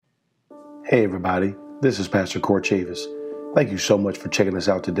Hey everybody, this is Pastor Court Chavis. Thank you so much for checking us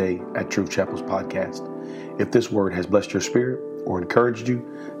out today at Truth Chapel's podcast. If this word has blessed your spirit or encouraged you,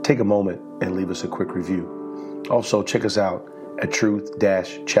 take a moment and leave us a quick review. Also, check us out at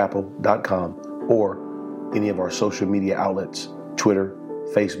truth-chapel.com or any of our social media outlets, Twitter,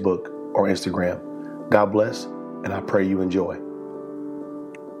 Facebook, or Instagram. God bless, and I pray you enjoy.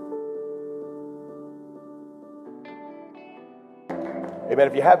 Amen.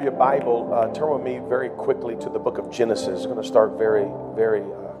 If you have your Bible, turn with me very quickly to the book of Genesis. I'm going to start very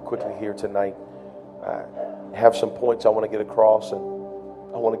quickly here tonight. I have some points I want to get across, and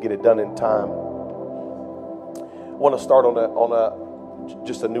I want to get it done in time. I want to start on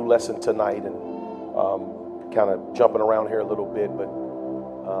just a new lesson tonight, and kind of jumping around here a little bit, but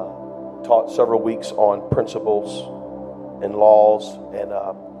taught several weeks on principles and laws, and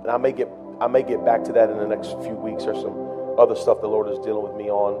I may get back to that in the next few weeks. There's some other stuff the Lord is dealing with me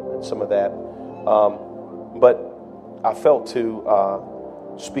on and some of that. But I felt to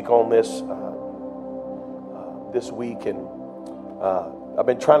speak on this week, and I've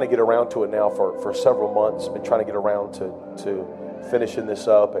been trying to get around to it now for several months. Been trying to get around to finishing this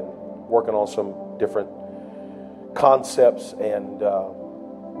up and working on some different concepts, and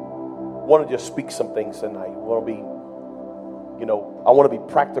want to just speak some things tonight. I want to be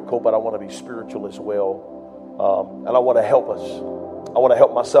practical, but I want to be spiritual as well. And I want to help us. I want to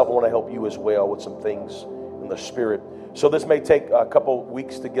help myself. I want to help you as well with some things in the spirit. So this may take a couple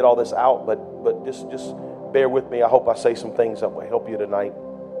weeks to get all this out, but just bear with me. I hope I say some things that will help you tonight.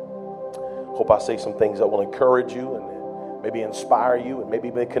 Hope I say some things that will encourage you and maybe inspire you and maybe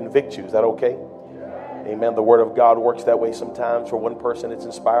even convict you. Is that okay? Yeah. Amen. The Word of God works that way sometimes. For one person, it's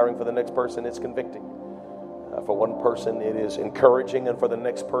inspiring. For the next person, it's convicting. For one person, it is encouraging. And for the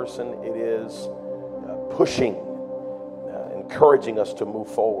next person, it is pushing, encouraging us to move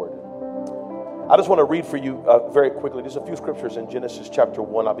forward. I just want to read for you very quickly just a few scriptures in Genesis chapter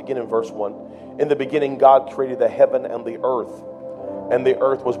 1. I'll begin in verse 1. In the beginning, God created the heaven and the earth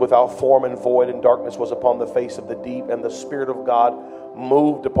was without form and void, and darkness was upon the face of the deep, and the Spirit of God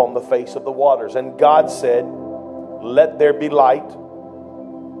moved upon the face of the waters. And God said, "Let there be light,"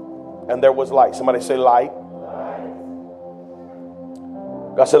 and there was light. Somebody say light.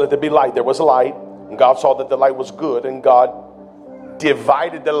 God said, "Let there be light." There was light. And God saw that the light was good, and God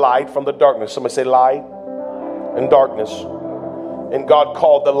divided the light from the darkness. Somebody say light and darkness. And God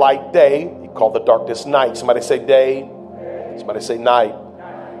called the light day. He called the darkness night. Somebody say day. Somebody say night.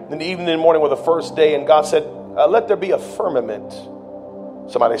 Then the evening and morning were the first day, and God said, "Let there be a firmament."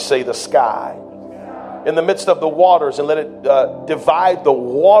 Somebody say the sky. In the midst of the waters, and let it divide the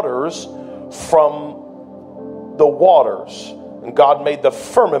waters from the waters. And God made the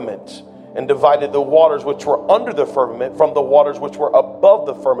firmament and divided the waters which were under the firmament from the waters which were above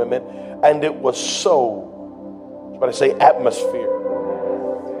the firmament. And it was so. Somebody say atmosphere.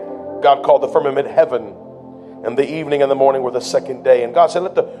 God called the firmament heaven. And the evening and the morning were the second day. And God said,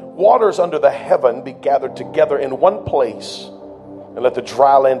 "Let the waters under the heaven be gathered together in one place, and let the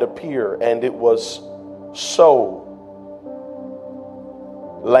dry land appear." And it was so.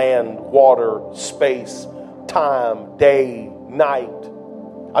 Land, water, space, time, day, night.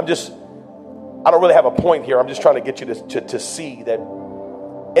 I don't really have a point here. I'm just trying to get you to see that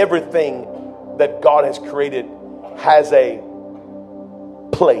everything that God has created has a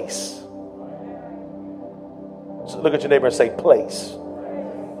place. So look at your neighbor and say place.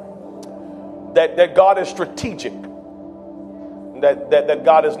 That God is strategic. That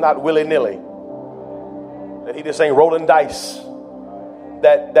God is not willy-nilly. That he just ain't rolling dice.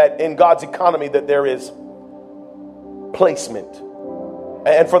 That in God's economy that there is placement.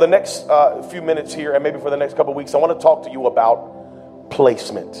 And for the next few minutes here, and maybe for the next couple of weeks, I want to talk to you about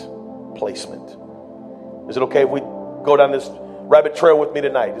placement. Placement. Is it okay if we go down this rabbit trail with me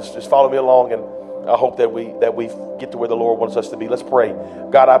tonight? Just follow me along, and I hope that we get to where the Lord wants us to be. Let's pray.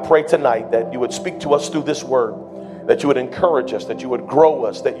 God, I pray tonight that you would speak to us through this word, that you would encourage us, that you would grow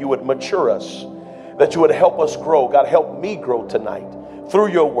us, that you would mature us, that you would help us grow. God, help me grow tonight through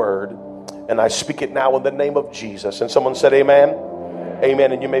your word, and I speak it now in the name of Jesus. And someone said amen.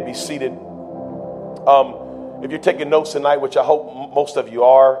 Amen. And you may be seated. If you're taking notes tonight, which I hope most of you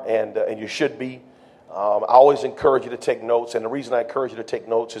are, and you should be, I always encourage you to take notes. And the reason I encourage you to take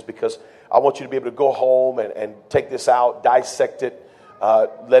notes is because I want you to be able to go home and take this out, dissect it,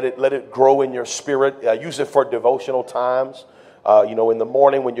 let it grow in your spirit. Use it for devotional times. In the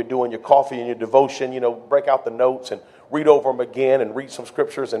morning when you're doing your coffee and your devotion, break out the notes and read over them again and read some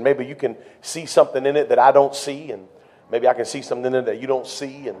scriptures. And maybe you can see something in it that I don't see, and maybe I can see something in it that you don't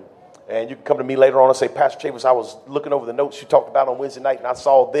see, and you can come to me later on and say, "Pastor Chavis, I was looking over the notes you talked about on Wednesday night, and I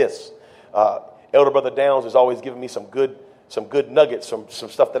saw this." Elder Brother Downs is always giving me some good nuggets, some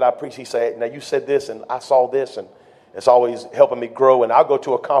stuff that I preach. He said, now you said this and I saw this, and it's always helping me grow. And I'll go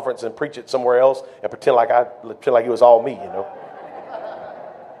to a conference and preach it somewhere else and pretend like it was all me, you know.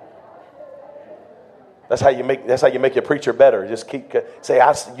 That's how you make your preacher better. Just say,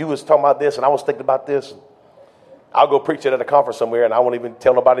 you was talking about this and I was thinking about this. I'll go preach it at a conference somewhere and I won't even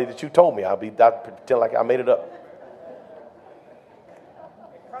tell nobody that you told me. I'll pretend like I made it up.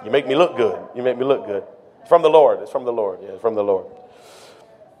 You make me look good. It's from the Lord. Yeah, it's from the Lord.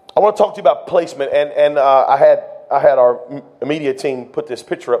 I want to talk to you about placement, and I had our media team put this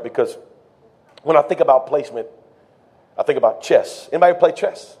picture up because when I think about placement, I think about chess. Anybody play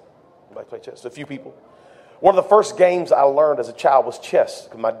chess? A few people. One of the first games I learned as a child was chess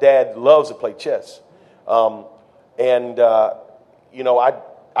because my dad loves to play chess, and I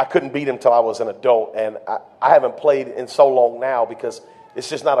couldn't beat him till I was an adult, and I haven't played in so long now because it's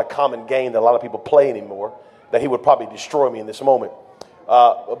just not a common game that a lot of people play anymore, that he would probably destroy me in this moment.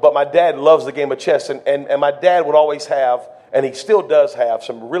 But my dad loves the game of chess, and my dad would always have, and he still does have,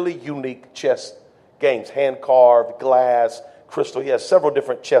 some really unique chess games, hand-carved, glass, crystal. He has several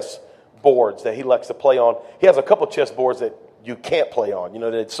different chess boards that he likes to play on. He has a couple chess boards that you can't play on,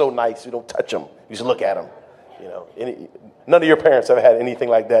 that it's so nice, you don't touch them, you just look at them. None of your parents ever had anything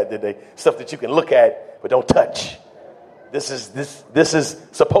like that, did they? Stuff that you can look at but don't touch. This is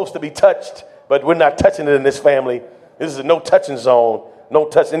supposed to be touched, but we're not touching it in this family. This is a no touching zone. No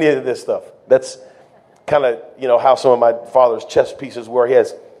touch any of this stuff. That's kind of how some of my father's chess pieces were.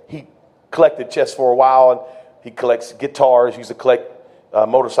 He collected chess for a while, and he collects guitars. He used to collect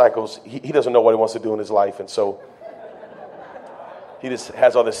motorcycles. He doesn't know what he wants to do in his life, and so he just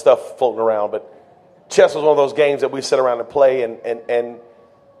has all this stuff floating around. But chess was one of those games that we sit around and play, and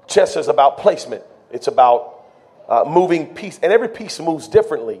chess is about placement. It's about moving piece, and every piece moves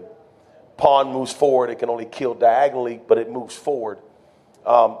differently. Pawn moves forward. It can only kill diagonally, but it moves forward.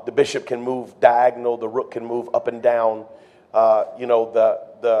 The bishop can move diagonal. The rook can move up and down.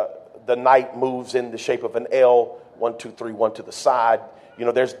 The knight moves in the shape of an L, 1, 2, 3, 1 to the side.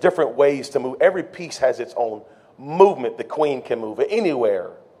 There's different ways to move. Every piece has its own movement. The queen can move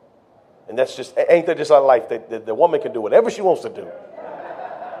anywhere. And ain't that just our life? The woman can do whatever she wants to do.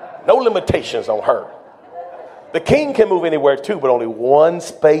 No limitations on her. The king can move anywhere too, but only one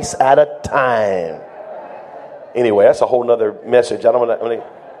space at a time. Anyway, that's a whole nother message.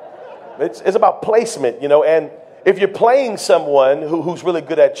 It's about placement, and if you're playing someone who's really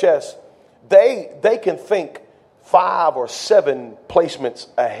good at chess, they can think 5 or 7 placements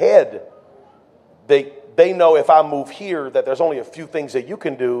ahead. They know if I move here that there's only a few things that you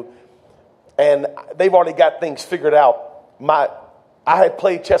can do, and they've already got things figured out. I had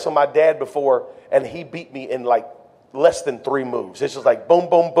played chess with my dad before, and he beat me in like less than 3 moves. It's just like boom,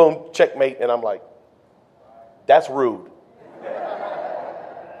 boom, boom, checkmate. And I'm like, that's rude.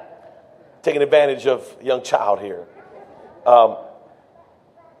 Taking advantage of a young child here.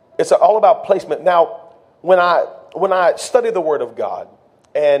 It's all about placement. Now, when I study the Word of God,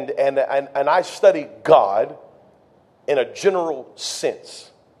 and I study God in a general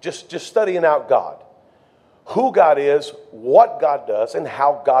sense, just studying out God, who God is, what God does, and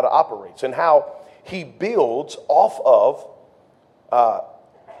how God operates, and how he builds off of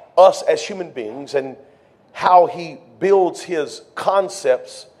us as human beings, and how he builds his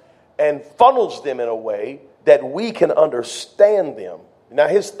concepts and funnels them in a way that we can understand them. Now,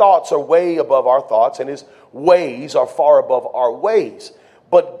 his thoughts are way above our thoughts, and his ways are far above our ways.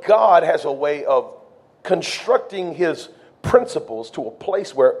 But God has a way of constructing his principles to a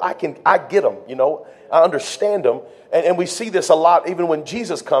place where I get them, I understand them. And we see this a lot even when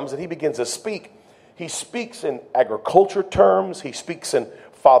Jesus comes and he begins to speak. He speaks in agriculture terms. He speaks in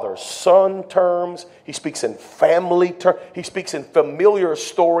father-son terms. He speaks in family terms. He speaks in familiar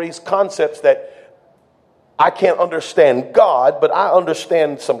stories, concepts that I can't understand God, but I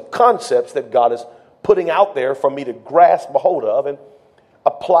understand some concepts that God is putting out there for me to grasp a hold of and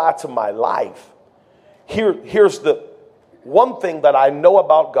apply to my life. Here's the one thing that I know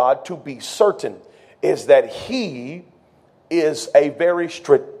about God to be certain is that he is a very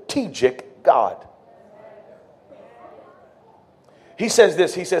strategic God. He says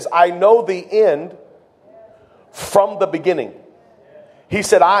this, he says, I know the end from the beginning. He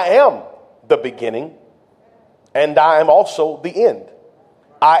said, I am the beginning and I am also the end.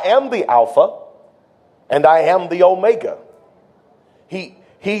 I am the Alpha and I am the Omega. He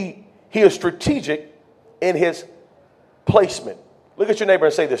is strategic in his placement. Look at your neighbor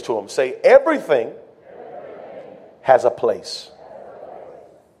and say this to him. Say, everything has a place.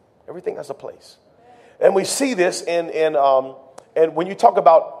 Everything has a place. And we see this and when you talk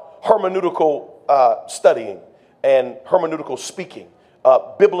about hermeneutical studying and hermeneutical speaking,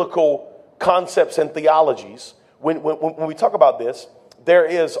 biblical concepts and theologies, when we talk about this, there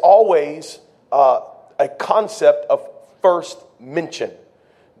is always a concept of first mention.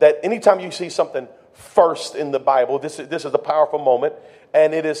 That anytime you see something first in the Bible, this is a powerful moment,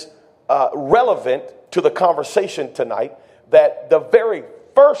 and it is relevant to the conversation tonight. That the very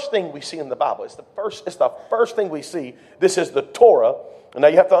first thing we see in the Bible, it's the first thing we see. This is the Torah. And now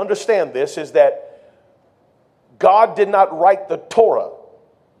you have to understand this, is that God did not write the Torah.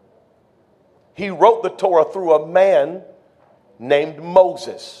 He wrote the Torah through a man named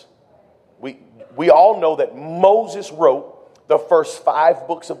Moses. We all know that Moses wrote the first 5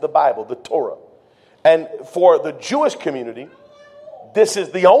 books of the Bible, the Torah. And for the Jewish community, this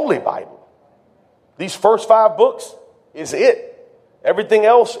is the only Bible. These first 5 books is it. Everything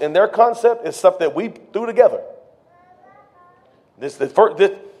else in their concept is stuff that we threw together.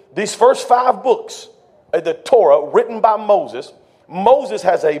 These first 5 books, the Torah, written by Moses, Moses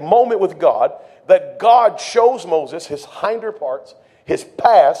has a moment with God that God shows Moses his hinder parts, his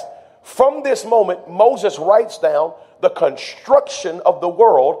past. From this moment, Moses writes down the construction of the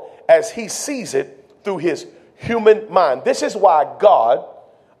world as he sees it through his human mind. This is why God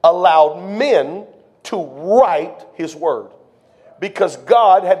allowed men to write his word, because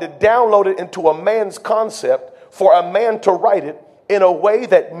God had to download it into a man's concept for a man to write it in a way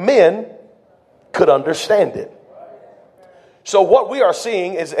that men could understand it. So what we are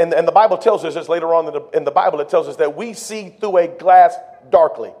seeing is, and the Bible tells us this later on in the Bible, it tells us that we see through a glass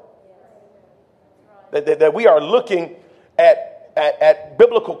darkly. That we are looking at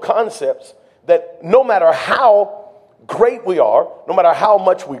biblical concepts that no matter how great we are, no matter how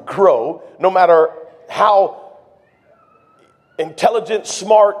much we grow, no matter how intelligent,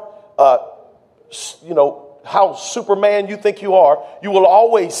 smart, how Superman you think you are, you will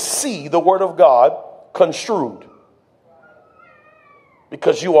always see the Word of God construed.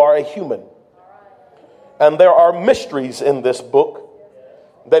 Because you are a human. And there are mysteries in this book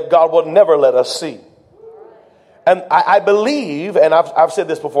that God will never let us see. And I believe, and I've said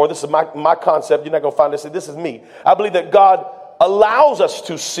this before, this is my concept, you're not going to find this is me. I believe that God allows us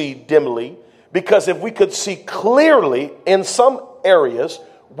to see dimly, because if we could see clearly in some areas,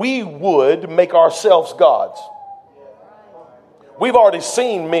 we would make ourselves gods. We've already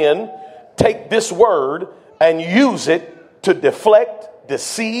seen men take this word and use it to deflect,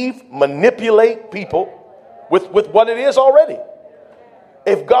 deceive, manipulate people with what it is already.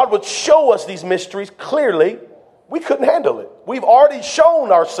 If God would show us these mysteries clearly, we couldn't handle it. We've already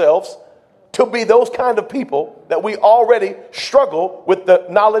shown ourselves to be those kind of people that we already struggle with the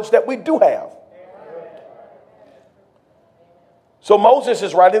knowledge that we do have. So Moses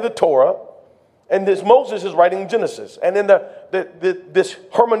is writing the Torah, and Moses is writing Genesis. And in this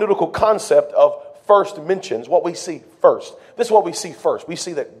hermeneutical concept of first mentions, what we see first. This is what we see first. We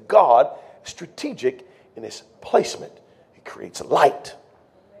see that God is strategic in his placement. He creates light.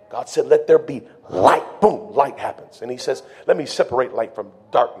 God said, let there be light. Boom, light happens. And he says, let me separate light from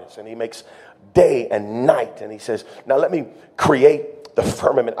darkness. And he makes day and night. And he says, now let me create the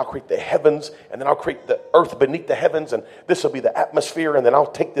firmament. I'll create the heavens, and then I'll create the earth beneath the heavens, and this will be the atmosphere. And then I'll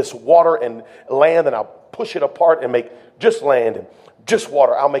take this water and land, and I'll push it apart and make just land and just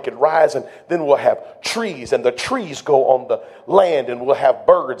water. I'll make it rise, and then we'll have trees, and the trees go on the land, and we'll have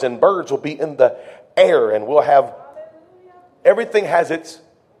birds, and birds will be in the air, and we'll have, everything has its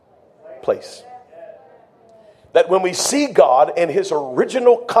place. That when we see God in his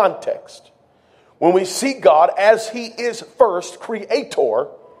original context, when we see God as he is first creator,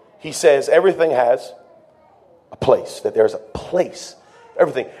 he says everything has a place, that there's a place,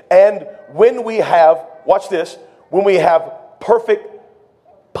 everything. And when we have, watch this, when we have perfect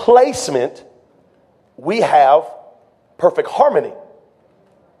placement, we have perfect harmony.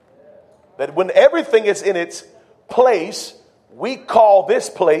 That when everything is in its place, we call this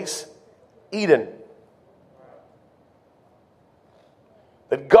place Eden.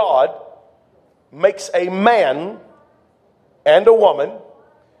 That God makes a man and a woman,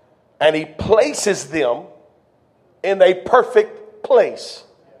 and he places them in a perfect place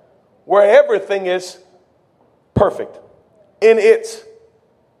where everything is perfect in its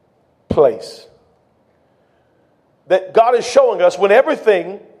place. That God is showing us when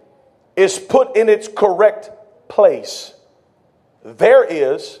everything is put in its correct place, there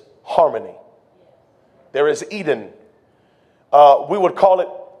is harmony. There is Eden. We would call it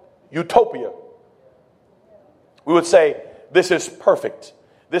utopia. We would say, this is perfect.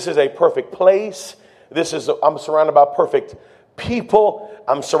 This is a perfect place. I'm surrounded by perfect people.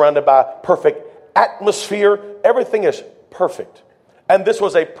 I'm surrounded by perfect atmosphere. Everything is perfect. And this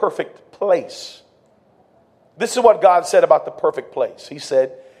was a perfect place. This is what God said about the perfect place. He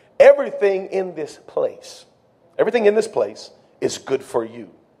said, everything in this place is good for you.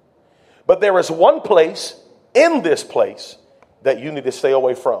 But there is one place in this place that you need to stay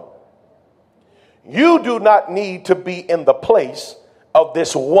away from. You do not need to be in the place of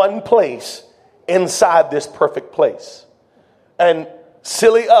this one place inside this perfect place. And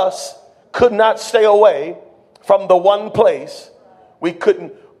silly us could not stay away from the one place. We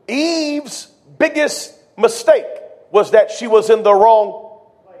couldn't. Eve's biggest mistake was that she was in the wrong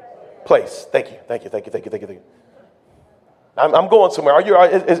place. Thank you. I'm going somewhere.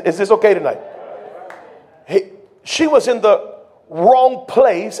 Is this okay tonight? She was in the wrong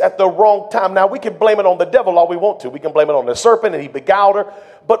place at the wrong time. Now, we can blame it on the devil all we want to. We can blame it on the serpent and he beguiled her.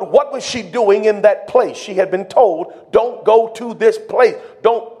 But what was she doing in that place? She had been told, don't go to this place.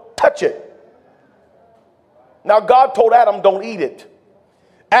 Don't touch it. Now, God told Adam, don't eat it.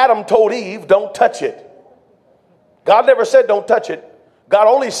 Adam told Eve, don't touch it. God never said don't touch it. God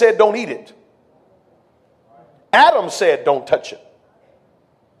only said don't eat it. Adam said don't touch it.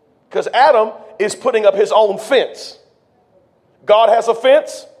 Because Adam is putting up his own fence. God has a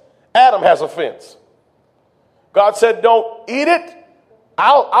fence. Adam has a fence. God said don't eat it.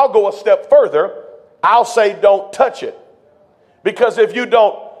 I'll go a step further. I'll say don't touch it. Because if you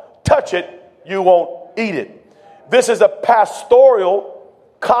don't touch it, you won't eat it. This is a pastoral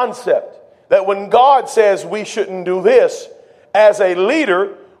concept that when God says we shouldn't do this, as a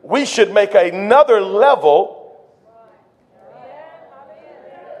leader, we should make another level.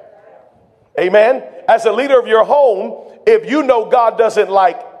 Amen. As a leader of your home, if you know God doesn't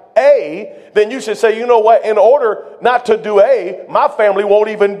like A, then you should say, you know what, in order not to do A, my family won't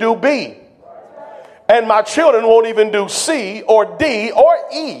even do B. And my children won't even do C or D or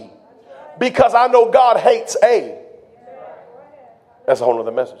E. Because I know God hates A. That's a whole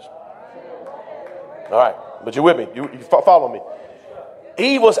other message. All right, but you're with me. You follow me.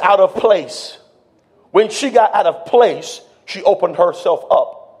 Eve was out of place. When she got out of place, she opened herself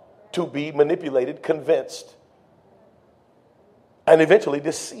up to be manipulated, convinced, and eventually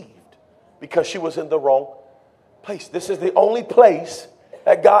deceived because she was in the wrong place. This is the only place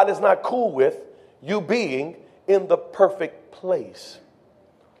that God is not cool with you being in the perfect place.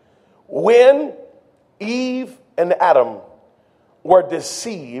 When Eve and Adam were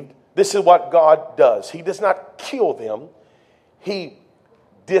deceived, this is what God does. He does not kill them. He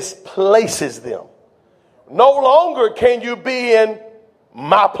displaces them. No longer can you be in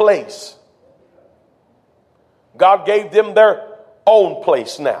my place. God gave them their own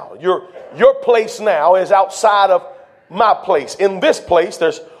place now. Your place now is outside of my place. In this place,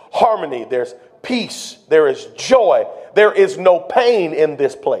 there's harmony, there's peace, there is joy. There is no pain in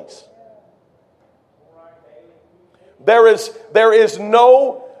this place. There is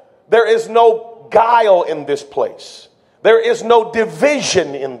no guile in this place. There is no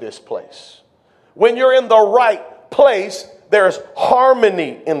division in this place. When you're in the right place, there's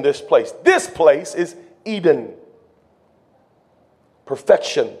harmony in this place. This place is Eden.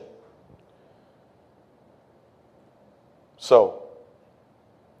 Perfection. So,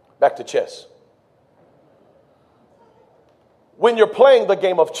 back to chess. When you're playing the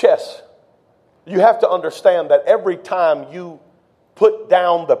game of chess, you have to understand that every time you put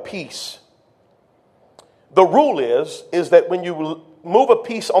down the piece, the rule is that when you move a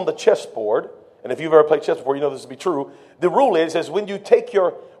piece on the chessboard, and if you've ever played chess before, you know this to be true. The rule is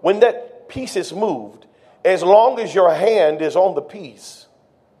when that piece is moved, as long as your hand is on the piece,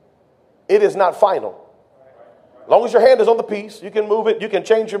 it is not final. As long as your hand is on the piece, you can move it, you can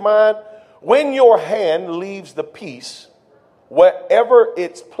change your mind. When your hand leaves the piece, wherever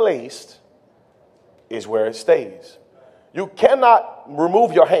it's placed is where it stays. You cannot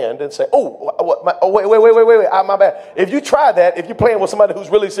remove your hand and say, wait, my bad. If you try that, if you're playing with somebody who's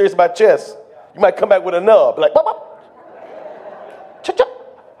really serious about chess, you might come back with a nub, like, bop, bop. Cha-cha.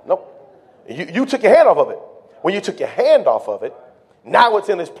 Nope. You took your hand off of it. When you took your hand off of it, now it's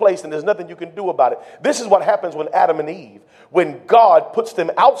in its place and there's nothing you can do about it. This is what happens when Adam and Eve, when God puts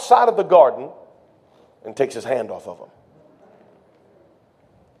them outside of the garden and takes his hand off of them.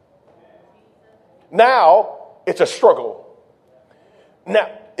 Now, it's a struggle. Now,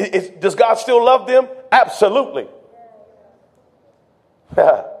 does God still love them? Absolutely.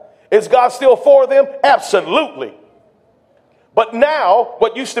 Is God still for them? Absolutely. But now,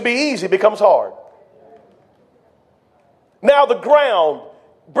 what used to be easy becomes hard. Now the ground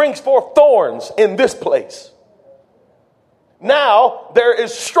brings forth thorns in this place. Now there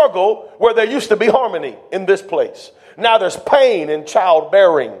is struggle where there used to be harmony in this place. Now there's pain in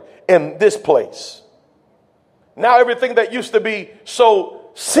childbearing in this place. Now everything that used to be so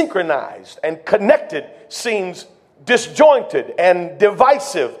synchronized and connected seems disjointed and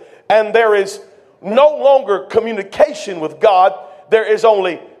divisive, and there is no longer communication with God. There is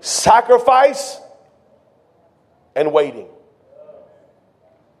only sacrifice and waiting,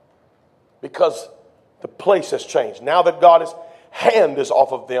 because the place has changed. Now that God's hand is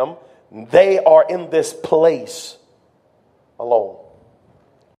off of them, they are in this place alone.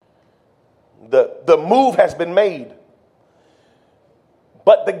 The move has been made,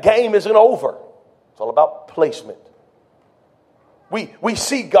 but the game isn't over. It's all about placement. We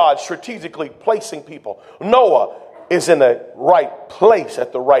see God strategically placing people. Noah is in the right place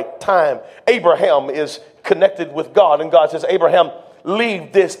at the right time. Abraham is connected with God, and God says, Abraham,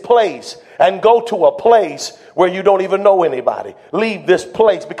 leave this place and go to a place where you don't even know anybody. Leave this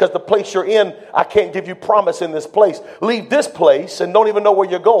place, because the place you're in, I can't give you promise in this place. Leave this place and don't even know where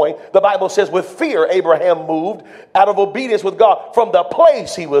you're going. The Bible says with fear, Abraham moved out of obedience with God from the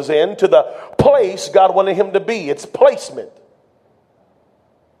place he was in to the place God wanted him to be. It's placement.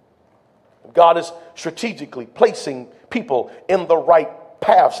 God is strategically placing people in the right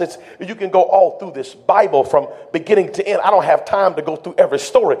paths. You can go all through this Bible from beginning to end. I don't have time to go through every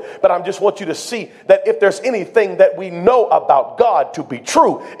story, but I just want you to see that if there's anything that we know about God to be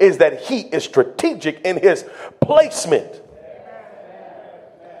true, is that he is strategic in his placement.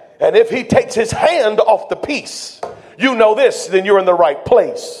 And if he takes his hand off the piece, you know this, then you're in the right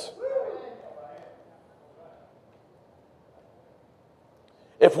place.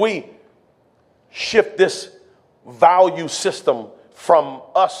 If we shift this value system from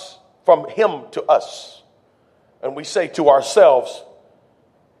us, from him to us, and we say to ourselves,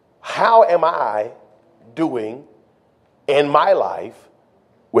 how am I doing in my life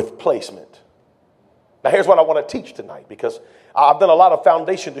with placement? Now here's what I want to teach tonight, because I've done a lot of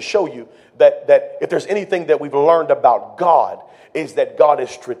foundation to show you that if there's anything that we've learned about God, is that God is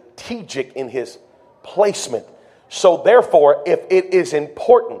strategic in his placement. So therefore, if it is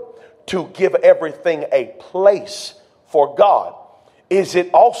important to give everything a place for God, is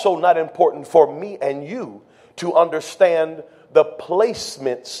it also not important for me and you to understand the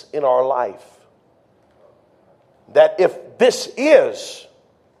placements in our life? That if this is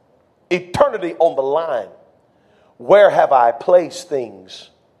eternity on the line, where have I placed things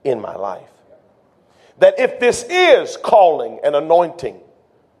in my life? That if this is calling and anointing,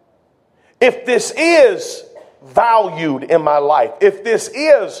 if this is valued in my life, if this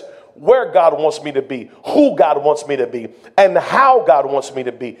is where God wants me to be, who God wants me to be, and how God wants me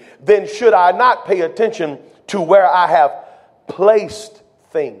to be, then should I not pay attention to where I have placed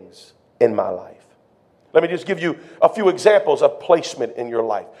things in my life? Let me just give you a few examples of placement in your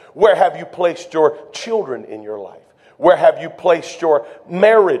life. Where have you placed your children in your life? Where have you placed your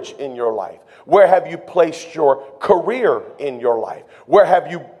marriage in your life? Where have you placed your career in your life? Where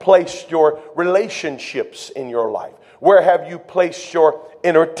have you placed your relationships in your life? Where have you placed your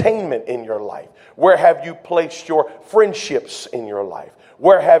entertainment in your life? Where have you placed your friendships in your life?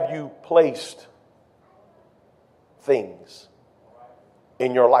 Where have you placed things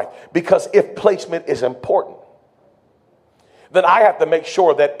in your life? Because if placement is important, then I have to make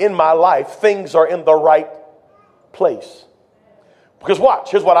sure that in my life things are in the right place. Because watch,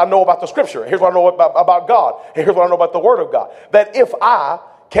 here's what I know about the scripture. Here's what I know about God. And here's what I know about the word of God. That if I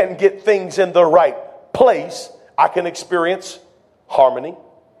can get things in the right place, I can experience harmony,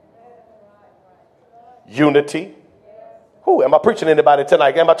 unity. Who am I preaching to anybody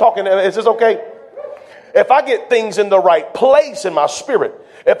tonight? Am I talking? Is this okay? If I get things in the right place in my spirit,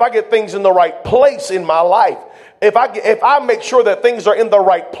 if I get things in the right place in my life, if I make sure that things are in the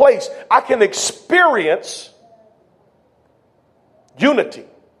right place, I can experience unity.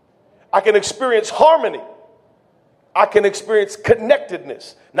 I can experience harmony. I can experience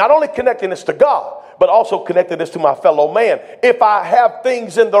connectedness. Not only connectedness to God, but also connectedness to my fellow man. If I have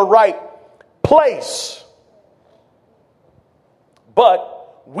things in the right place.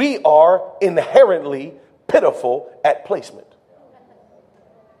 But we are inherently pitiful at placement.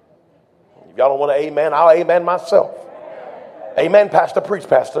 If y'all don't want to amen, I'll amen myself. Amen, Pastor. Preach,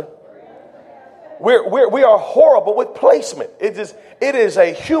 Pastor. We are horrible with placement. It is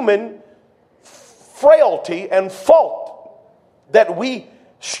a human frailty and fault that we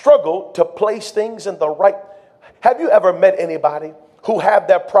struggle to place things in the right. Have you ever met anybody who have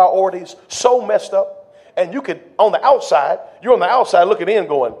their priorities so messed up, and you could you're on the outside looking in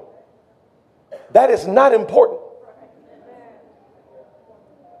going, that is not important.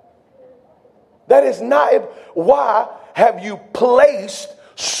 That is not. Why have you placed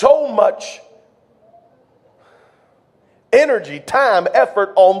so much energy, time,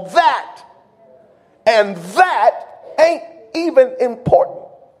 effort on that, And that ain't even important.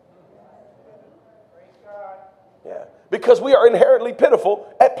 Yeah, because we are inherently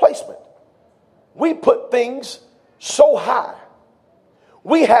pitiful at placement. We put things so high.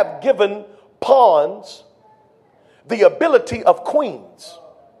 We have given pawns the ability of queens.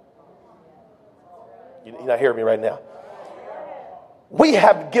 You're not hearing me right now. We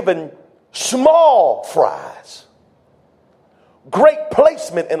have given small fries great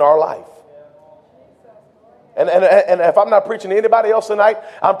placement in our life. And if I'm not preaching to anybody else tonight,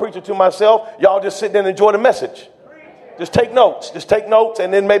 I'm preaching to myself. Y'all just sit there and enjoy the message. Just take notes. Just take notes,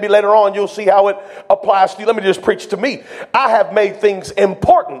 and then maybe later on you'll see how it applies to you. Let me just preach to me. I have made things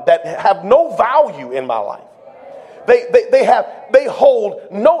important that have no value in my life. They hold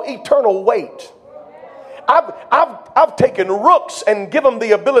no eternal weight. I've taken rooks and given them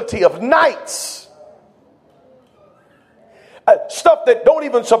the ability of knights. Stuff that don't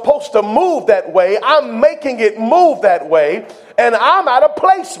even supposed to move that way, I'm making it move that way, and I'm out of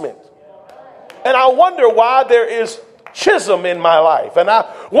placement. And I wonder why there is schism in my life, and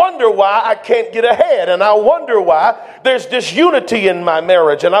I wonder why I can't get ahead, and I wonder why there's disunity in my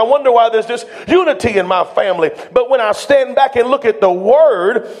marriage, and I wonder why there's disunity in my family. But when I stand back and look at the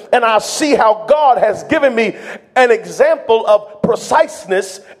word and I see how God has given me an example of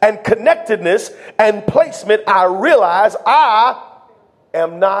preciseness and connectedness and placement, I realize I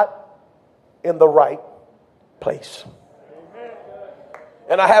am not in the right place.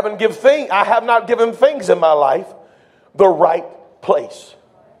 And I have not given things in my life the right place.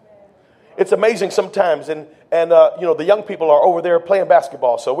 It's amazing sometimes, and the young people are over there playing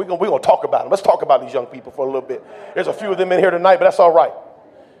basketball, so we're gonna talk about them. Let's talk about these young people for a little bit. There's a few of them in here tonight, but that's all right.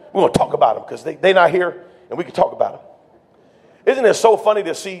 We're gonna talk about them because they're not here, and we can talk about them. Isn't it so funny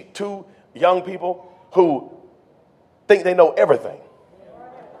to see two young people who think they know everything?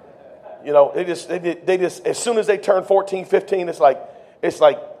 You know, they just as soon as they turn 14, 15, it's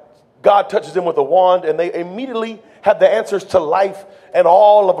like God touches them with a wand, and they immediately have the answers to life and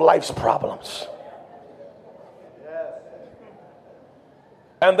all of life's problems.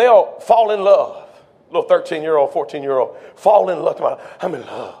 And they'll fall in love. Little 13-year-old, 14-year-old, fall in love. I'm in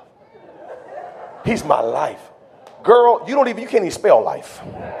love. He's my life. Girl, you can't even spell life.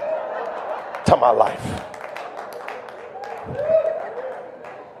 To my life.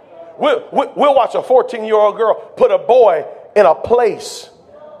 We'll watch a 14-year-old girl put a boy in a place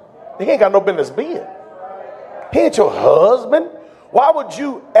he ain't got no business being. He ain't your husband. Why would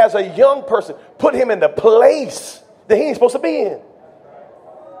you, as a young person, put him in the place that he ain't supposed to be in?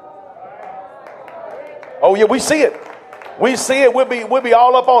 Oh yeah, we see it. We see it. We'll be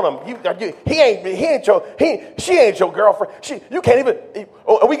all up on him. She ain't your girlfriend. You can't even.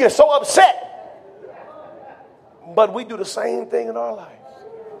 We get so upset. But we do the same thing in our lives.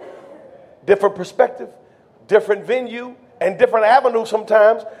 Different perspective, different venue, and different avenues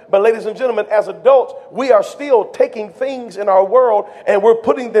sometimes. But ladies and gentlemen, as adults, we are still taking things in our world and we're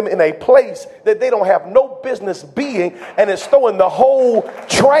putting them in a place that they don't have no business being, and it's throwing the whole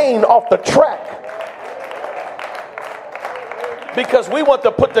train off the track. Because we want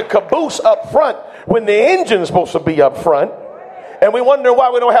to put the caboose up front when the engine's supposed to be up front. And we wonder why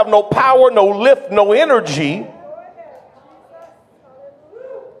we don't have no power, no lift, no energy.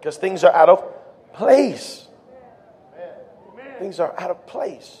 Because things are out of place. Things are out of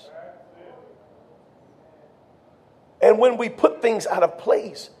place. And when we put things out of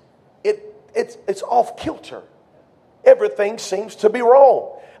place, it's off kilter. Everything seems to be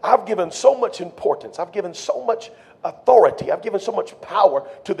wrong. I've given so much importance. I've given so much authority. I've given so much power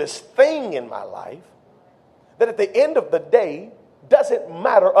to this thing in my life that at the end of the day, doesn't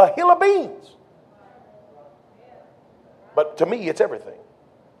matter a hill of beans. But to me, it's everything.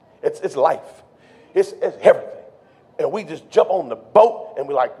 It's life. It's everything. And we just jump on the boat and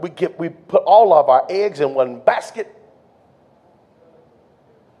we put all of our eggs in one basket.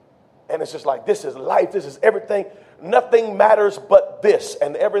 And it's just like, this is life. This is everything. Nothing matters but this,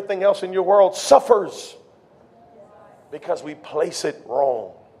 and everything else in your world suffers because we place it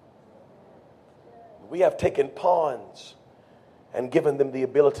wrong. We have taken pawns and given them the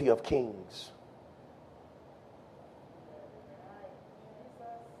ability of kings.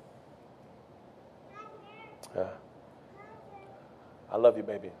 I love you,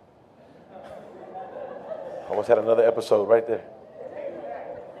 baby. Almost had another episode right there.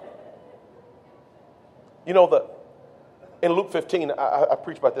 You know, in Luke 15, I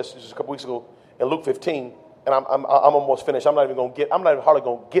preached about this just a couple weeks ago. In Luke 15, and I'm almost finished. I'm not even hardly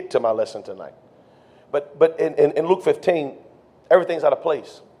going to get to my lesson tonight. But in Luke 15, everything's out of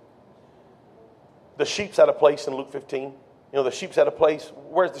place. The sheep's out of place in Luke 15. You know, the sheep's out of place.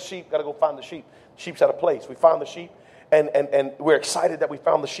 Where's the sheep? Got to go find the sheep. Sheep's at a place. We found the sheep, and we're excited that we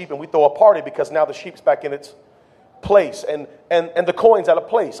found the sheep, and we throw a party because now the sheep's back in its place, and the coin's at a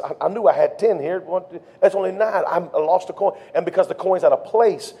place. I knew I had 10 here. That's only 9. I lost a coin, and because the coin's at a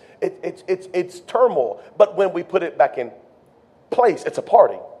place, it's turmoil. But when we put it back in place, it's a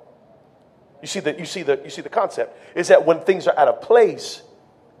party. You see the concept is that when things are out of place,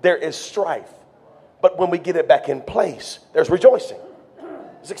 there is strife. But when we get it back in place, there's rejoicing.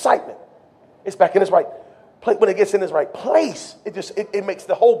 There's excitement. It's back in its right place. When it gets in its right place, it makes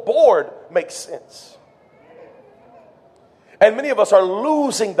the whole board make sense. And many of us are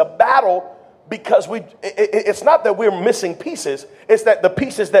losing the battle because it's not that we're missing pieces. It's that the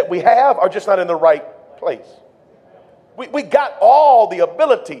pieces that we have are just not in the right place. We got all the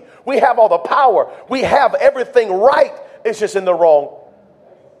ability. We have all the power. We have everything right. It's just in the wrong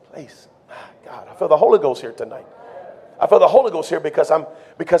place. God, I feel the Holy Ghost here tonight. I feel the Holy Ghost here because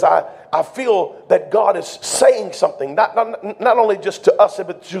I feel that God is saying something, not only just to us,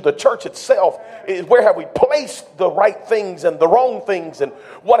 but to the church itself. Is where have we placed the right things and the wrong things, and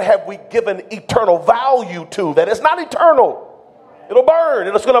what have we given eternal value to that is not eternal? It'll burn.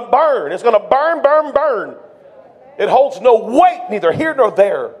 It's going to burn. It's going to burn, burn, burn. It holds no weight, neither here nor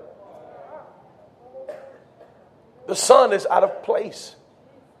there. The son is out of place.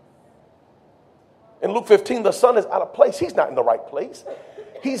 In Luke 15, the son is out of place. He's not in the right place.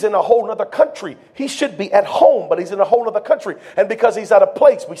 He's in a whole other country. He should be at home, but he's in a whole other country. And because he's out of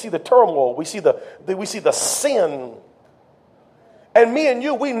place, we see the turmoil. We see the sin. And me and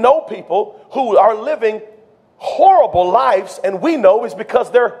you, we know people who are living horrible lives, and we know it's because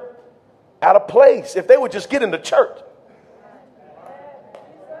they're out of place. If they would just get into church.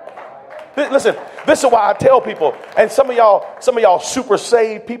 Listen, this is why I tell people, and some of y'all super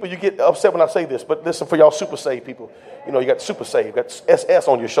saved people, you get upset when I say this, but listen, for y'all super saved people, you know, you got super saved, you got SS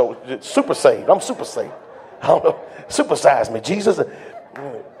on your shoulder, super saved. I'm super saved. I don't know, supersize me, Jesus.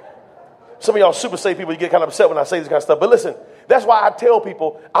 Some of y'all super saved people, you get kind of upset when I say this kind of stuff, but listen, that's why I tell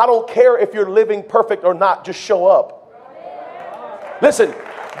people, I don't care if you're living perfect or not, just show up. Listen,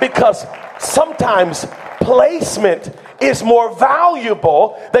 because sometimes placement is more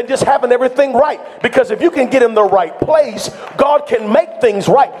valuable than just having everything right. Because if you can get in the right place, God can make things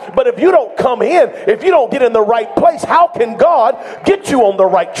right. But if you don't come in, if you don't get in the right place, how can God get you on the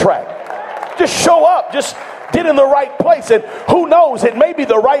right track? Just show up. Just get in the right place. And who knows, it may be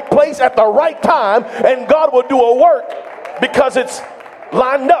the right place at the right time, and God will do a work because it's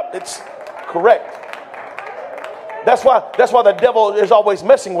lined up. It's correct. That's why the devil is always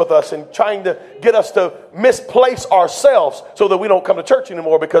messing with us and trying to get us to misplace ourselves so that we don't come to church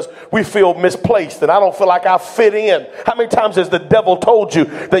anymore because we feel misplaced and I don't feel like I fit in. How many times has the devil told you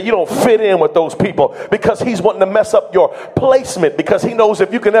that you don't fit in with those people? Because he's wanting to mess up your placement, because he knows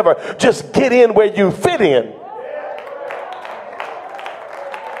if you can ever just get in where you fit in,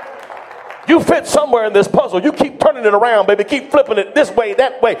 you fit somewhere in this puzzle. You keep turning it around, baby. Keep flipping it this way,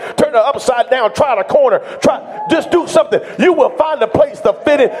 that way. Turn it upside down. Try the corner. Just do something. You will find a place to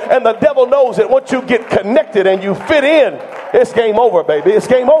fit in. And the devil knows that once you get connected and you fit in, it's game over, baby. It's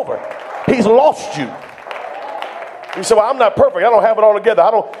game over. He's lost you. You say, well, I'm not perfect. I don't have it all together.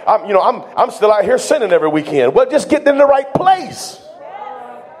 I'm still out here sinning every weekend. Well, just get in the right place.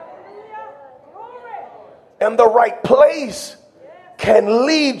 And the right place can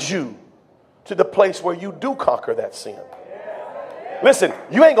lead you to the place where you do conquer that sin. Listen,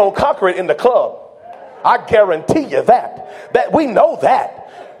 you ain't gonna conquer it in the club. I guarantee you that. That we know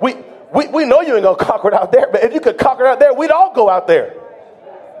that. We know you ain't gonna conquer it out there. But if you could conquer it out there, we'd all go out there.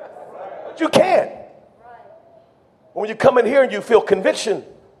 But you can't. When you come in here and you feel conviction,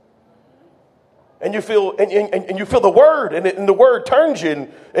 and you feel and you feel the word, and the word turns you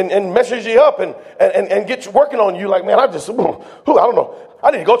and messes you up and gets you working on you, like, man, I don't know.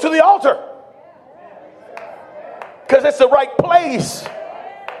 I need to go to the altar. Because it's the right place.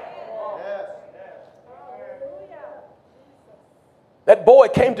 That boy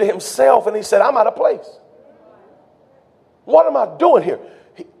came to himself and he said, I'm out of place. What am I doing here?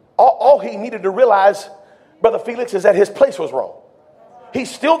 All he needed to realize, Brother Felix, is that his place was wrong.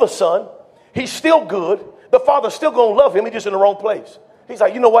 He's still the son. He's still good. The father's still going to love him. He's just in the wrong place. He's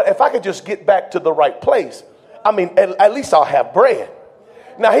like, you know what? If I could just get back to the right place, I mean, at least I'll have bread.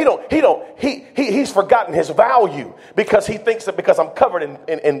 Now he's forgotten his value because he thinks that because I'm covered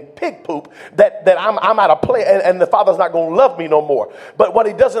in pig poop that I'm out of place and the father's not going to love me no more. But what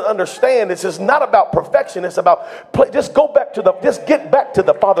he doesn't understand is it's not about perfection. It's about just get back to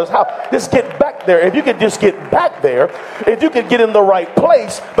the father's house. Just get back there. If you could just get back there, if you could get in the right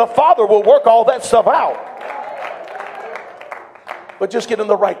place, the father will work all that stuff out. But just get in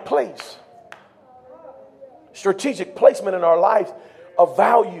the right place. Strategic placement in our lives of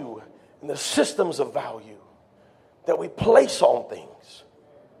value and the systems of value that we place on things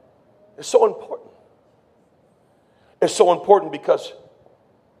is so important. It's so important because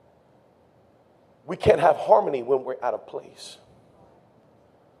we can't have harmony when we're out of place.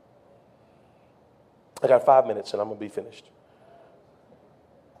 I got 5 minutes and I'm going to be finished.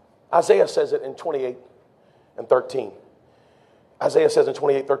 Isaiah says it in 28 and 13. Isaiah says in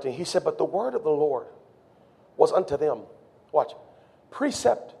 28:13, he said, but the word of the Lord was unto them, watch,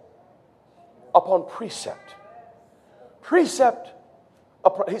 precept upon precept. Precept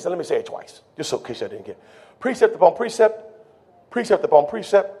upon, he said, let me say it twice, just so in case I didn't get it. Precept upon precept, precept upon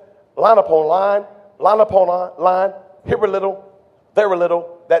precept, line upon line, line upon line, here a little, there a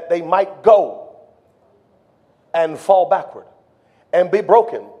little, that they might go and fall backward and be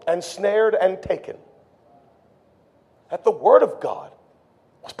broken and snared and taken. That the word of God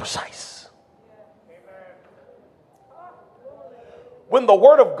was precise. When the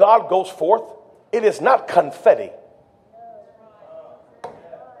word of God goes forth, it is not confetti.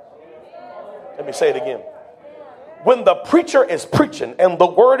 Let me say it again. When the preacher is preaching and the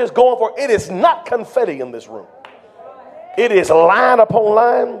word is going forth, it is not confetti in this room. It is line upon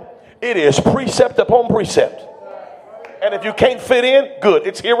line. It is precept upon precept. And if you can't fit in, good.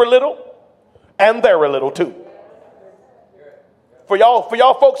 It's here a little and there a little too. For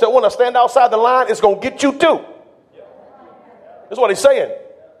y'all folks that want to stand outside the line, it's going to get you too. That's what he's saying.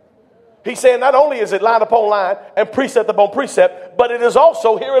 He's saying not only is it line upon line and precept upon precept, but it is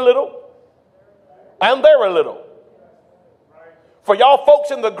also here a little and there a little. For y'all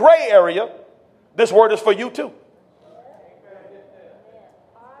folks in the gray area, this word is for you too.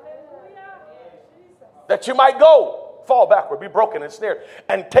 That you might go, fall backward, be broken and snared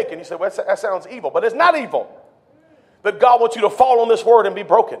and taken. You say, well, that sounds evil, but it's not evil. That God wants you to fall on this word and be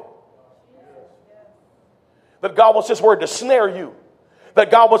broken. That God wants this word to snare you.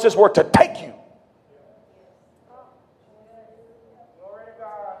 That God wants this word to take you.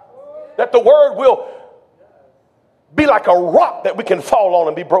 That the word will be like a rock that we can fall on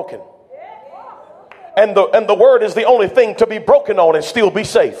and be broken. And the word is the only thing to be broken on and still be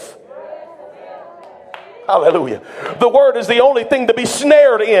safe. Hallelujah. The word is the only thing to be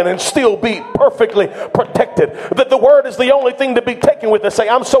snared in and still be perfectly protected. That the word is the only thing to be taken with and say,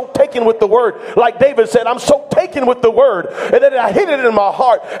 I'm so taken with the word. Like David said, I'm so taken with the word. And then I hid it in my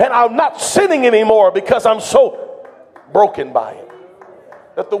heart and I'm not sinning anymore because I'm so broken by it.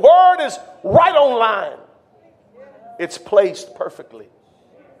 That the word is right on line. It's placed perfectly.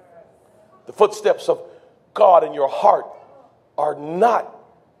 The footsteps of God in your heart are not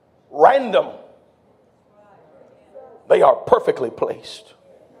random. They are perfectly placed.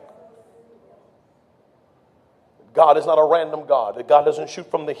 God is not a random God. That God doesn't shoot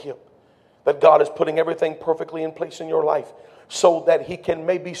from the hip. That God is putting everything perfectly in place in your life so that he can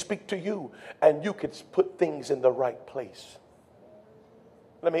maybe speak to you and you can put things in the right place.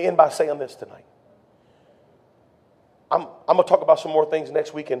 Let me end by saying this tonight. I'm going to talk about some more things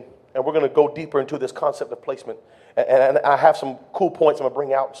next week, and we're going to go deeper into this concept of placement. And I have some cool points I'm going to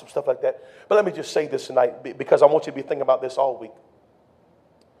bring out, some stuff like that. But let me just say this tonight, because I want you to be thinking about this all week.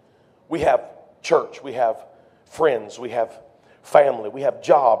 We have church, we have friends, we have family, we have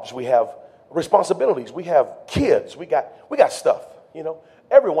jobs, we have responsibilities, we have kids, we got stuff. You know,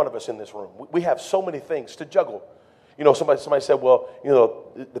 every one of us in this room, we have so many things to juggle. You know, somebody said, well, you know,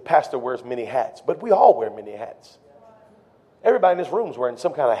 the pastor wears many hats, but we all wear many hats. Everybody in this room is wearing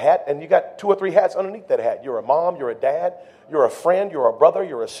some kind of hat, and you got 2 or 3 hats underneath that hat. You're a mom, you're a dad, you're a friend, you're a brother,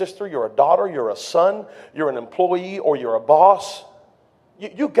 you're a sister, you're a daughter, you're a son, you're an employee, or you're a boss.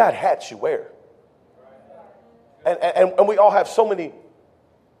 You got hats you wear. And we all have so many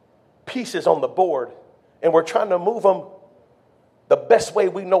pieces on the board, and we're trying to move them the best way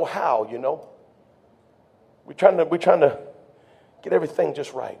we know how, you know. We're trying to get everything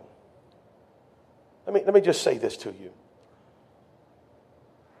just right. Let me just say this to you.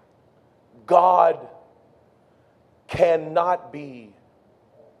 God cannot be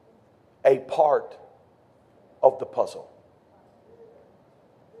a part of the puzzle.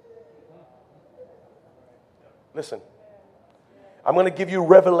 Listen, I'm going to give you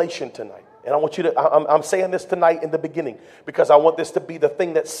revelation tonight. And I want you to, I'm saying this tonight in the beginning because I want this to be the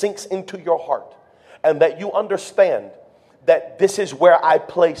thing that sinks into your heart and that you understand that this is where I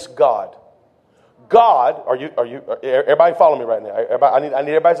place God. God, are you everybody follow me right now? Everybody, I need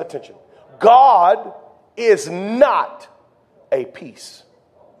everybody's attention. God is not a piece.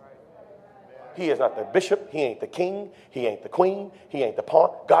 He is not the bishop. He ain't the king. He ain't the queen. He ain't the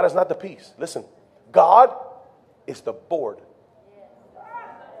pawn. God is not the piece. Listen, God is the board.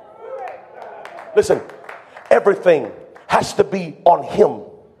 Listen, Everything has to be on him.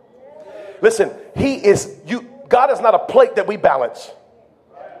 Listen, God is not a plate that we balance.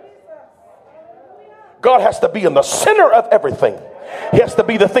 God has to be in the center of everything. He has to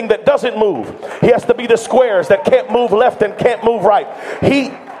be the thing that doesn't move. He has to be the squares that can't move left and can't move right.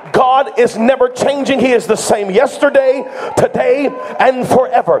 God is never changing. He is the same yesterday, today, and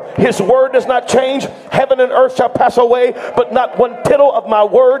forever. His word does not change. Heaven and earth shall pass away, but not one tittle of my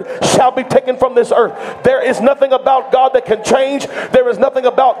word shall be taken from this earth. There is nothing about God that can change. There is nothing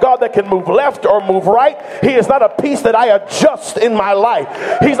about God that can move left or move right. He is not a piece that I adjust in my life.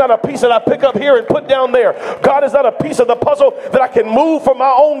 He's not a piece that I pick up here and put down there. God is not a piece of the puzzle that I can move for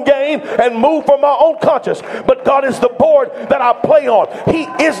my own gain and move for my own conscience. But God is the board that I play on. He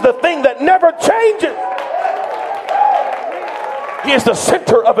is the thing that never changes. He is the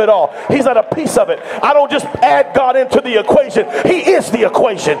center of it all. He's not a piece of it. I don't just add God into the equation. He is the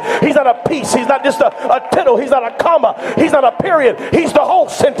equation. He's not a piece. He's not just a tittle. He's not a comma. He's not a period. He's the whole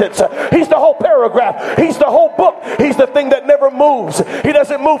sentence. He's the whole paragraph. He's the whole book. He's the thing that never moves. He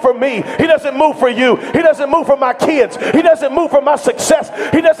doesn't move for me. He doesn't move for you. He doesn't move for my kids. He doesn't move for my success.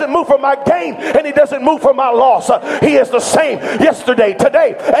 He doesn't move for my gain. And he doesn't move for my loss. He is the same yesterday,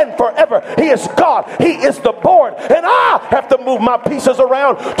 today, and forever. He is God. He is the board. And I have to move my pieces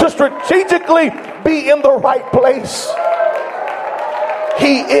around to strategically be in the right place.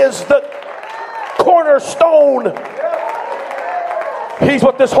 He is the cornerstone. He's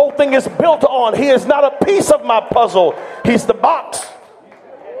what this whole thing is built on. He is not a piece of my puzzle. He's the box.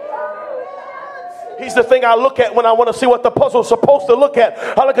 He's the thing I look at when I want to see what the puzzle's supposed to look at.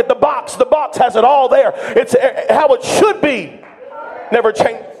 I look at the box. The box has it all there. It's how it should be. Never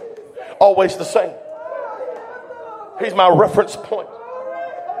change. Always the same. He's my reference point.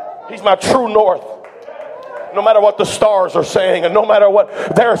 He's my true north. No matter what the stars are saying, and no matter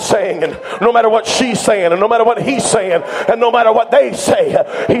what they're saying, and no matter what she's saying, and no matter what he's saying, and no matter what they say,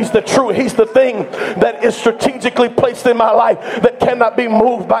 he's the thing that is strategically placed in my life that cannot be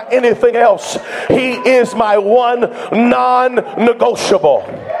moved by anything else. He is my one non-negotiable.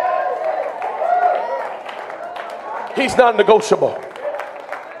 He's non-negotiable.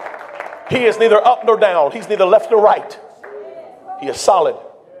 He is neither up nor down. He's neither left nor right. He is solid.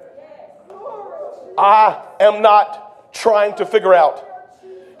 I am not trying to figure out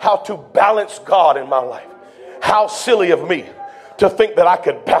how to balance God in my life. How silly of me to think that I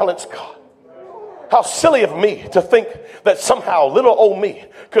could balance God. How silly of me to think that somehow little old me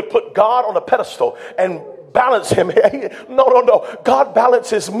could put God on a pedestal and balance him. No. God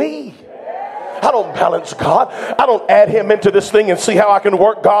balances me. I don't balance God. I don't add him into this thing and see how I can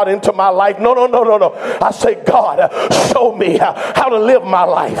work God into my life. No. I say, God, show me how to live my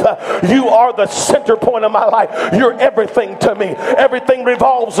life. You are the center point of my life. You're everything to me. Everything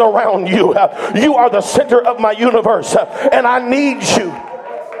revolves around you. You are the center of my universe, and I need you.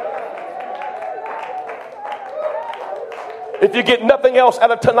 If you get nothing else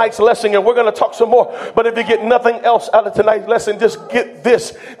out of tonight's lesson, and we're going to talk some more, but if you get nothing else out of tonight's lesson, just get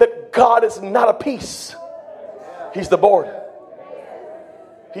this, that God is not a piece. He's the board.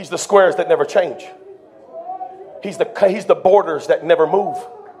 He's the squares that never change. He's the borders that never move.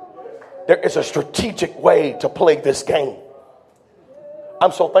 There is a strategic way to play this game.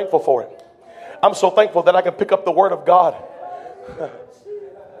 I'm so thankful for it. I'm so thankful that I can pick up the word of God.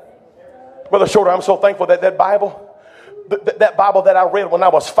 Brother Shorter, I'm so thankful that that Bible that I read when I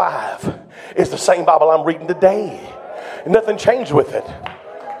was 5 is the same Bible I'm reading today. Nothing changed with it.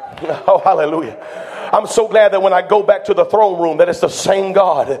 Oh, hallelujah. I'm so glad that when I go back to the throne room, that it's the same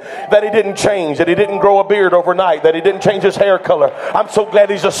God, that he didn't change, that he didn't grow a beard overnight, that he didn't change his hair color. I'm so glad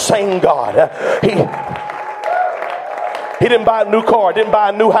he's the same God. He didn't buy a new car, didn't buy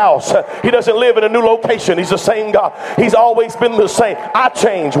a new house. He doesn't live in a new location. He's the same God. He's always been the same. I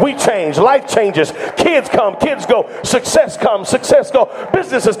change, we change, life changes. Kids come, kids go. Success comes, success go.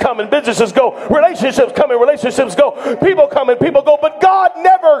 Businesses come and businesses go. Relationships come and relationships go. People come and people go. But God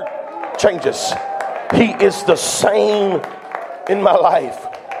never changes. He is the same in my life.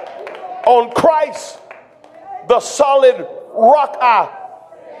 On Christ, the solid rock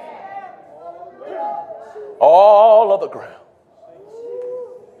all of the ground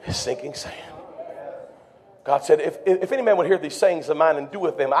is sinking sand. God said, if any man would hear these sayings of mine and do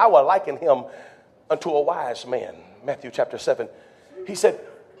with them, I will liken him unto a wise man. Matthew chapter 7. He said,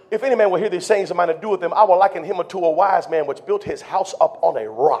 if any man will hear these sayings of mine and do with them, I will liken him unto a wise man which built his house up on a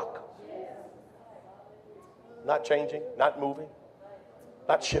rock. Not changing, not moving,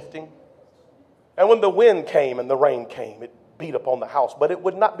 not shifting. And when the wind came and the rain came, it beat upon the house, but it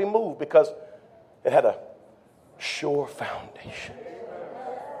would not be moved because it had a sure foundation.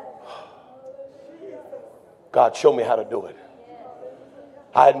 God, show me how to do it.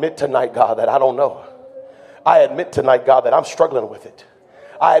 I admit tonight, God, that I don't know. I admit tonight, God, that I'm struggling with it.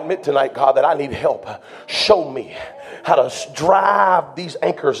 I admit tonight, God, that I need help. Show me how to drive these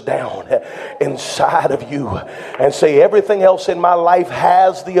anchors down inside of you and say everything else in my life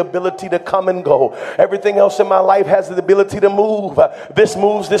has the ability to come and go. Everything else in my life has the ability to move. This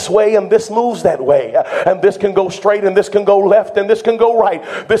moves this way and this moves that way. And this can go straight and this can go left and this can go right.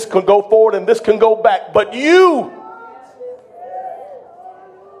 This can go forward and this can go back. But you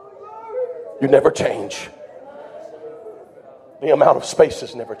never change. The amount of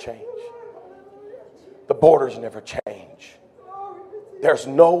spaces never change. The borders never change. There's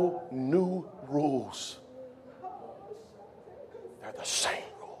no new rules. They're the same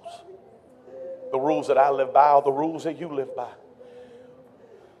rules. The rules that I live by are the rules that you live by.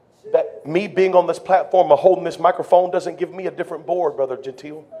 That me being on this platform or holding this microphone doesn't give me a different board, Brother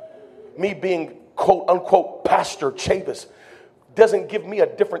Gentile. Me being, quote unquote, Pastor Chavis doesn't give me a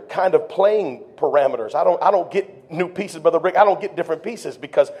different kind of playing parameters. I don't get new pieces, Brother Rick. I don't get different pieces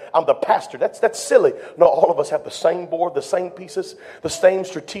because I'm the pastor. That's silly. No, all of us have the same board, the same pieces, the same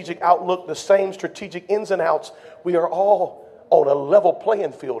strategic outlook, the same strategic ins and outs. We are all on a level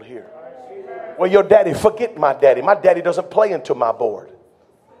playing field here. Well, your daddy, forget my daddy. My daddy doesn't play into my board.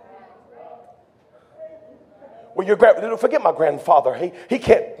 Well, forget my grandfather. He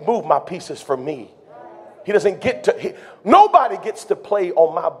can't move my pieces for me. He doesn't get to, nobody gets to play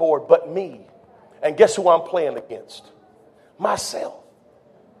on my board but me. And guess who I'm playing against? Myself.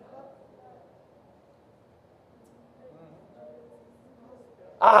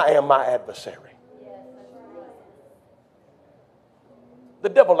 I am my adversary. The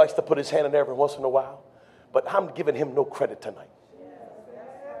devil likes to put his hand in there every once in a while, but I'm giving him no credit tonight.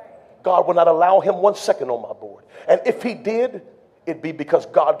 God will not allow him 1 second on my board. And if he did, it'd be because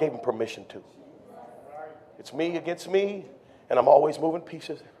God gave him permission to. It's me against me, and I'm always moving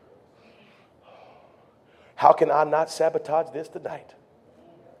pieces. How can I not sabotage this tonight?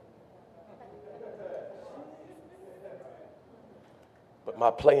 But my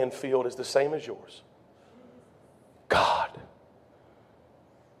playing field is the same as yours. God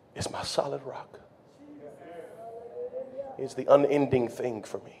is my solid rock. He's the unending thing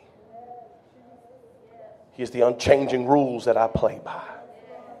for me. He is the unchanging rules that I play by.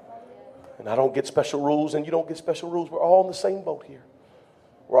 And I don't get special rules, and you don't get special rules. We're all in the same boat here.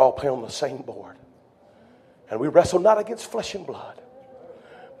 We're all playing on the same board. And we wrestle not against flesh and blood,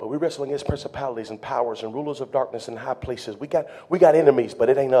 but we wrestle against principalities and powers and rulers of darkness in high places. We got enemies, but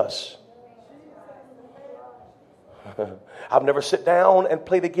it ain't us. I've never sat down and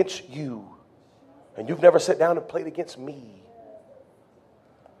played against you. And you've never sat down and played against me.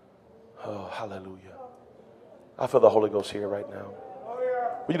 Oh, hallelujah. I feel the Holy Ghost here right now.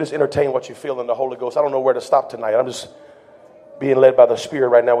 Will you just entertain what you feel in the Holy Ghost? I don't know where to stop tonight. I'm just being led by the Spirit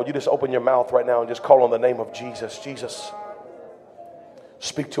right now. Would you just open your mouth right now and just call on the name of Jesus? Jesus,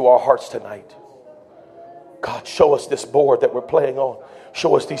 speak to our hearts tonight. God, show us this board that we're playing on.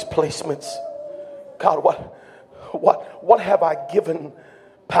 Show us these placements. God, what have I given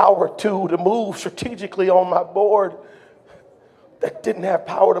power to move strategically on my board that didn't have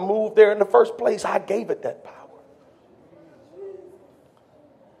power to move there in the first place? I gave it that power.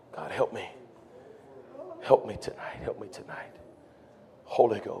 God, help me. Help me tonight. Help me tonight.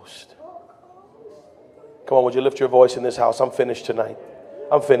 Holy Ghost. Come on, would you lift your voice in this house? I'm finished tonight.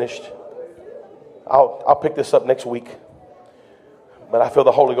 I'm finished. I'll pick this up next week. But I feel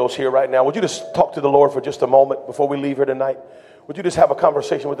the Holy Ghost here right now. Would you just talk to the Lord for just a moment before we leave here tonight? Would you just have a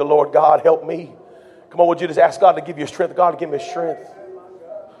conversation with the Lord? God, help me. Come on, would you just ask God to give you strength? God, give me strength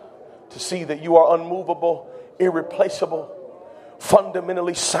to see that you are unmovable, irreplaceable,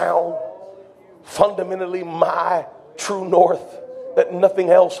 fundamentally sound, fundamentally my true north, that nothing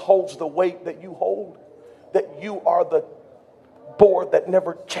else holds the weight that you hold, that you are the board that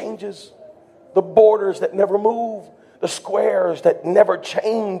never changes, the borders that never move, the squares that never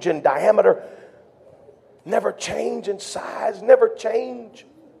change in diameter, never change in size, never change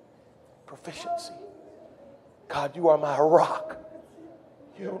proficiency. God, you are my rock.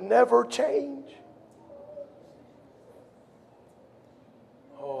 You never change.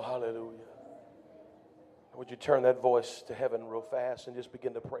 Oh, hallelujah. Would you turn that voice to heaven real fast and just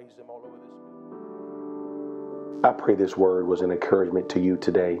begin to praise him all over this? I pray this word was an encouragement to you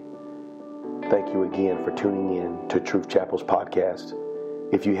today. Thank you again for tuning in to Truth Chapel's podcast.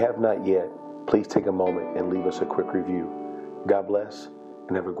 If you have not yet, please take a moment and leave us a quick review. God bless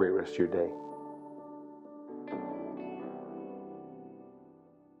and have a great rest of your day.